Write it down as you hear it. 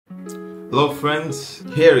Hello friends,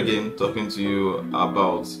 here again talking to you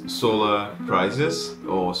about solar prices,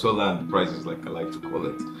 or solar and prices like I like to call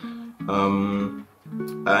it. And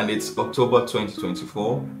it's October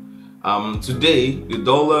 2024. Today the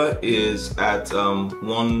dollar is at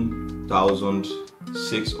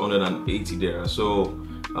 1,680 there. So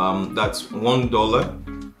that's $1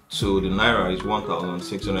 to the naira is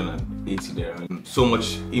 1,680 there. And so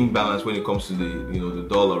much imbalance when it comes to the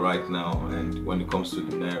dollar right now, and when it comes to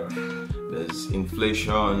the naira. There's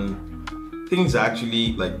inflation, things are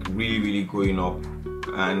actually like really going up,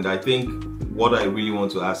 and I think what I really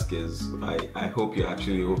want to ask is I hope you're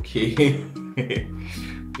actually okay.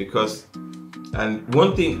 Because, and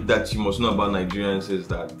one thing that you must know about Nigerians is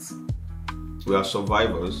that we are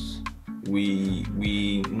survivors. We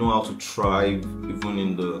know how to thrive even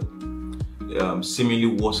in the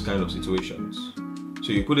seemingly worst kind of situations.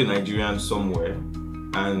 So you put a Nigerian somewhere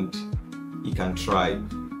and he can thrive.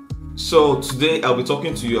 So today I'll be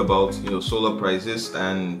talking to you about solar prices,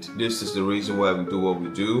 and this is the reason why we do what we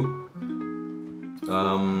do.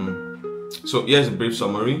 So here's a brief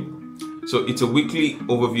summary. So it's a weekly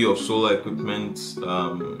overview of solar equipment,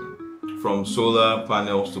 from solar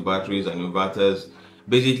panels to batteries and inverters,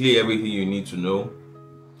 basically everything you need to know.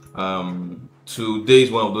 Today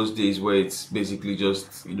is one of those days where it's basically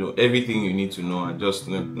just everything you need to know, and just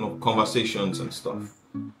conversations and stuff.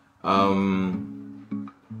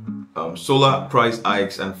 Solar price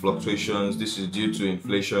hikes and fluctuations. This is due to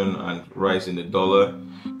inflation and rise in the dollar.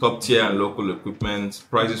 Top tier and local equipment.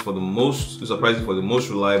 Prices for the most. These are prices for the most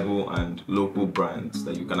reliable and local brands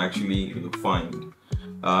that you can actually find.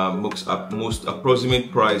 Most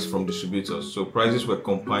approximate price from distributors. So prices were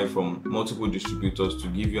compiled from multiple distributors to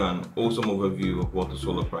give you an awesome overview of what the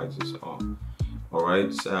solar prices are. All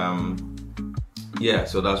right. Yeah.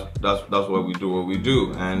 So that's why we do what we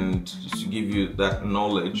do, and to give you that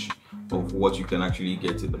knowledge of what you can actually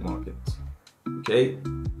get in the market. Okay,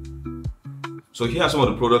 so here are some of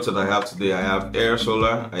the products that I have today. I have Air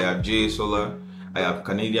Solar, I have JA Solar, I have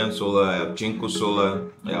Canadian Solar, I have Jinko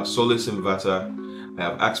Solar, I have Solis Inverter, I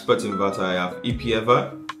have Expert Inverter, I have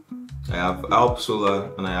EP-Ever, I have Alp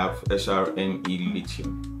Solar, and I have SRNE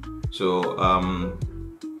Lithium. So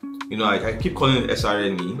I keep calling it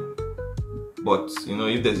SRNE, but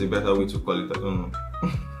if there's a better way to call it, I don't know.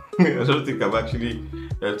 I don't think I've actually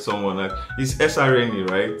heard someone like it's SRNE,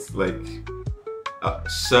 right? Like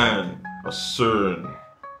CERN or CERN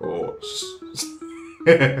or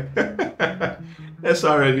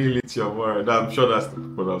SRNE Lithium. Alright, I'm sure that's the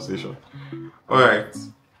pronunciation. Alright,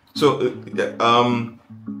 so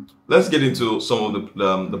let's get into some of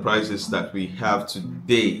the prices that we have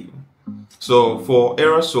today. So for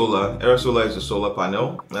Era Solar is a solar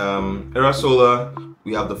panel. Era Solar,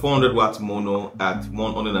 we have the 400 watt mono at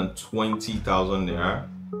 120,000 naira.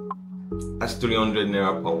 That's 300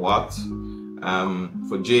 naira per watt.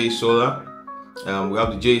 For JA Solar, we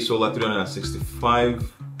have the JA Solar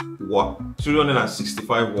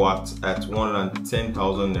 365 watt at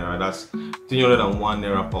 110,000 naira. That's 301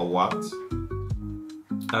 naira per watt.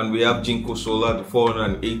 And we have Jinko Solar, the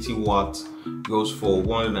 480 watt goes for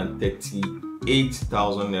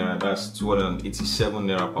 138,000 naira. That's 287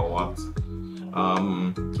 naira per watt.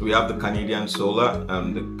 We have the Canadian Solar,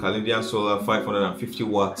 the Canadian Solar 550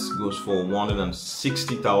 watts goes for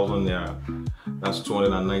 160,000 naira. That's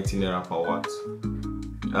 290 naira per watt.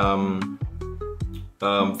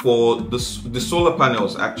 For the solar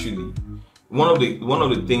panels, actually, one of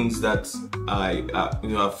the things that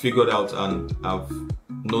I've figured out and I've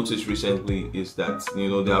noticed recently is that they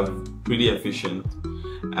are pretty efficient,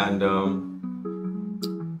 and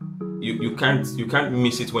you can't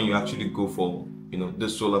miss it when you actually go for the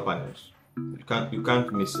solar panels. You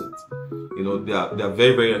can't miss it. They are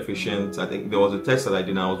very efficient. I think there was a test that I did,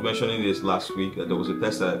 and I was mentioning this last week, that there was a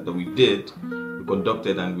test that we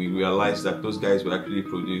conducted, and we realized that those guys were actually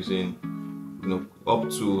producing up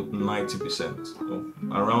to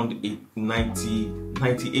 90%, around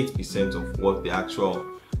 98% of what the actual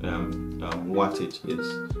wattage is,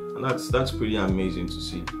 and that's pretty amazing to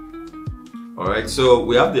see. All right, so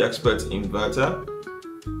we have the Expert Inverter.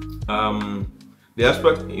 The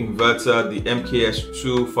Expert Inverter, the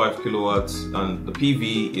MKS2 5 kilowatts, and the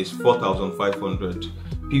PV is 4,500.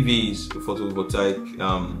 PV is photovoltaic.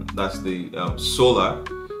 That's the solar.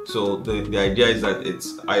 So the idea is that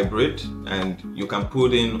it's hybrid, and you can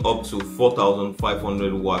put in up to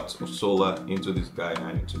 4,500 watts of solar into this guy,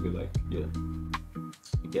 and it will be like, yeah,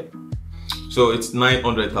 again. So it's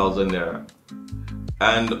 900,000 naira.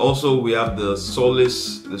 And also we have the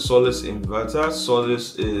Solis inverter.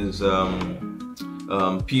 Solis is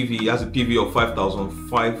PV, has a PV of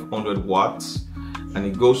 5,500 watts, and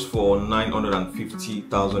it goes for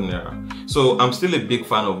 950,000 naira. So I'm still a big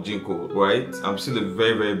fan of Jinko, right? I'm still a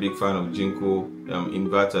very big fan of Jinko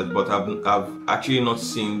inverters, but I've actually not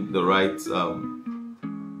seen the right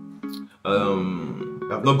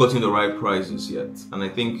I've not gotten the right prices yet, and I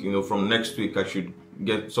think, you know, from next week I should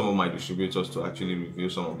get some of my distributors to actually review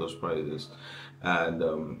some of those prices.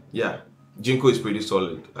 And yeah, Jinko is pretty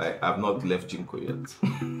solid. I've not left Jinko yet.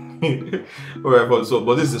 Alright, but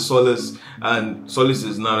this is the Solace, and Solace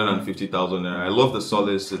is 950,000 naira. I love the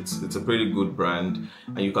Solace. It's a pretty good brand,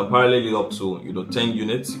 and you can parallel it up to, you know, 10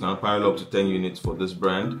 units. You can parallel up to 10 units for this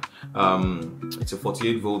brand. It's a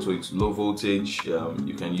 48 volt, so it's low voltage.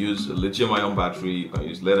 You can use a lithium-ion battery. You can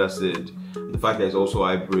use lead acid. The fact that it's also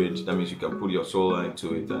hybrid, that means you can put your solar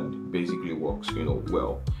into it and it basically works, you know,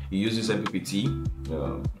 well. It uses MPPT,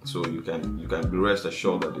 so you can be rest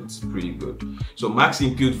assured that it's pretty good. So max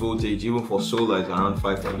input voltage even for solar is around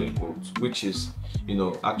 500 volts, which is, you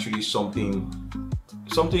know, actually something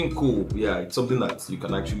cool. Yeah, it's something that you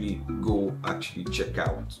can actually go check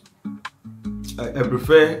out. I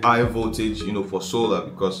prefer high voltage, you know, for solar,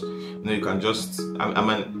 because, you know, you can just, I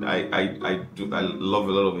love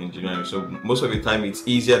a lot of engineering, so most of the time it's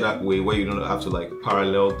easier that way, where you don't have to like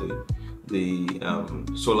parallel the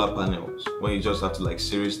solar panels, when you just have to like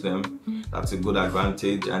series them. That's a good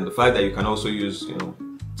advantage. And the fact that you can also use, you know,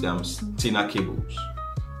 thinner cables,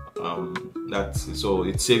 so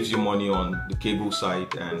it saves you money on the cable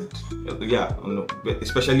side, and yeah,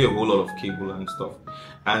 especially a whole lot of cable and stuff.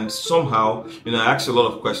 And somehow, you know, I asked a lot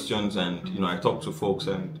of questions, and, you know, I talked to folks,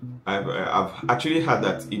 and I've actually heard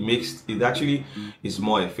that it actually is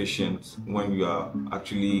more efficient when you are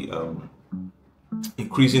actually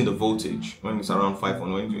increasing the voltage when it's around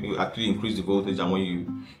 500, when you actually increase the voltage, and when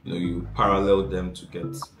you parallel them to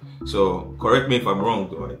get. So correct me if I'm wrong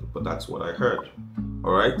though, but that's what I heard.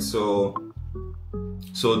 All right, so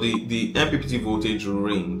the MPPT voltage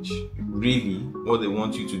range, really what they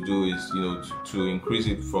want you to do is, you know, to increase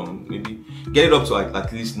it from, maybe get it up to like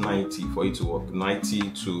at least 90 for it to work,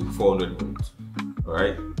 90 to 400 volts. All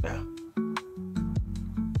right, yeah.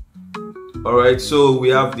 Alright, so we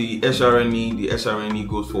have the SRNE. The SRNE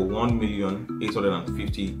goes for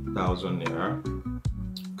 1,850,000 naira.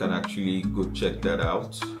 You can actually go check that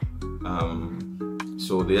out.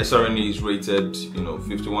 So the SRNE is rated, you know,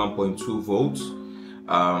 51.2 volts.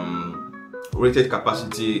 Rated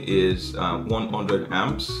capacity is 100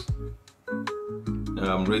 amps.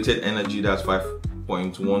 Rated energy, that's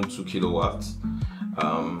 5.12 kilowatts.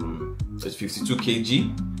 It's 52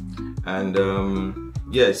 kg, and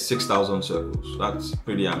yeah, it's 6,000 circles. That's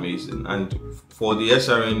pretty amazing. And for the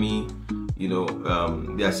SRNE, you know,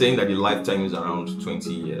 they are saying that the lifetime is around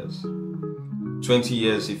 20 years. 20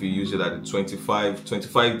 years if you use it at 25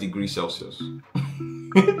 degrees Celsius.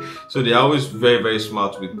 So they're always very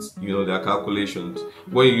smart with, you know, their calculations.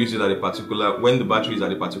 When you use it at when the battery is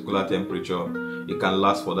at a particular temperature, it can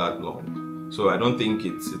last for that long. So I don't think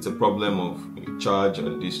it's a problem of charge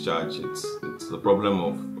and discharge. It's a problem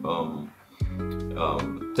of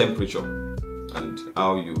temperature and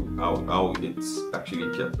how it's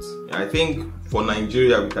actually kept. I think for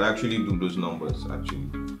Nigeria we can actually do those numbers actually.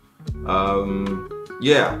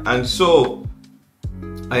 Yeah, and so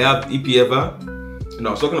I have EPEVA. You know,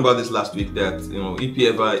 I was talking about this last week, that, you know,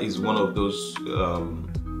 EPEVA is one of those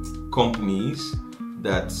companies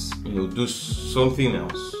that, you know, do something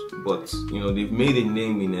else, but, you know, they've made a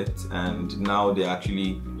name in it, and now they're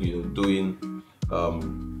actually, you know, doing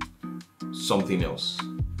something else.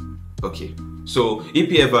 Okay, so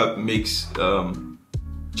EPEVA makes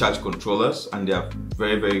charge controllers, and they are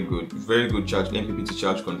very good MPPT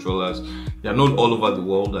charge controllers. They are known all over the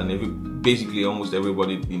world, and basically almost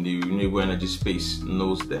everybody in the renewable energy space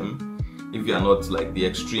knows them. If you are not like the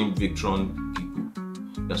extreme Victron people,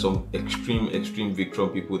 there are some extreme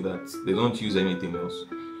Victron people that they don't use anything else.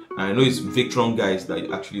 And I know it's Victron guys that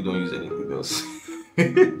actually don't use anything else.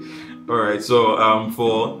 All right, so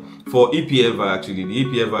for EPEVA, actually the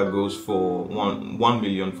EPEVA goes for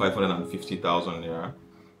 1,550,000 naira,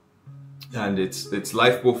 and it's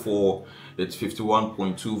LiFePO 4. It's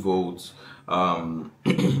 51.2 volts.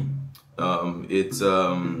 It's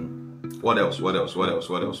what else?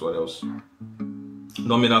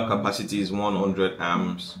 Nominal capacity is 100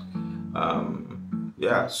 amps.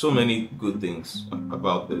 Yeah, so many good things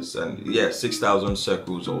about this, and yeah, 6,000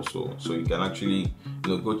 circles also. So you can actually, you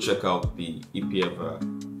know, go check out the EPEVA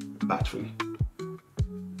battery.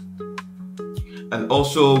 And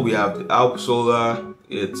also we have the Alp Solar.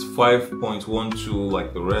 It's 5.12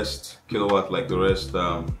 like the rest, kilowatt like the rest.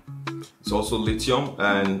 It's also lithium,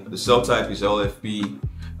 and the cell type is LFP.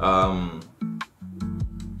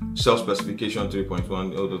 cell specification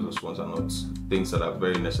 3.1, although those ones are not things that are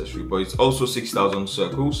very necessary, but it's also 6,000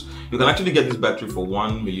 circles. You can actually get this battery for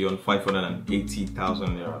 1,580,000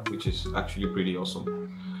 naira, which is actually pretty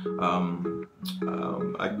awesome.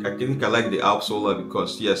 I think I like the Alp Solar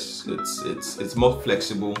because yes, it's more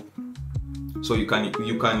flexible. So you can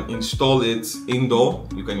install it indoor,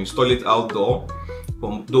 you can install it outdoor.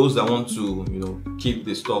 For those that want to, you know, keep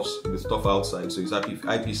the stuff outside, so it's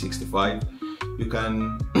IP65. You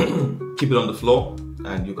can keep it on the floor,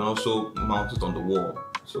 and you can also mount it on the wall.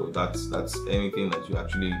 So that's anything that you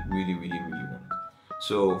actually really want.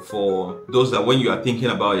 So for those that, when you are thinking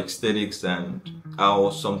about aesthetics and how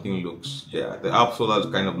something looks, yeah, the Alp Solar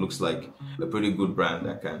kind of looks like a pretty good brand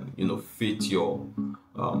that can, you know, fit your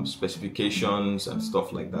specifications and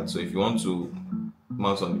stuff like that. So if you want to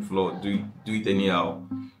mount on the floor, do it anyhow,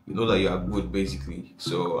 you know that you are good basically.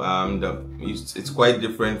 So it's quite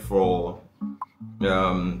different for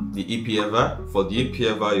the EP-Ever. For the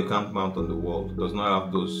EP-Ever, you can't mount on the wall. It does not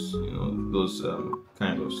have those, you know, those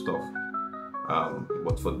kind of stuff.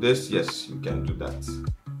 But for this, yes, you can do that.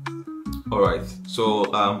 Alright, so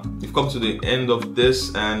we've come to the end of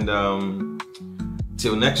this, and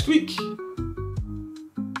till next week,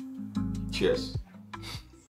 cheers.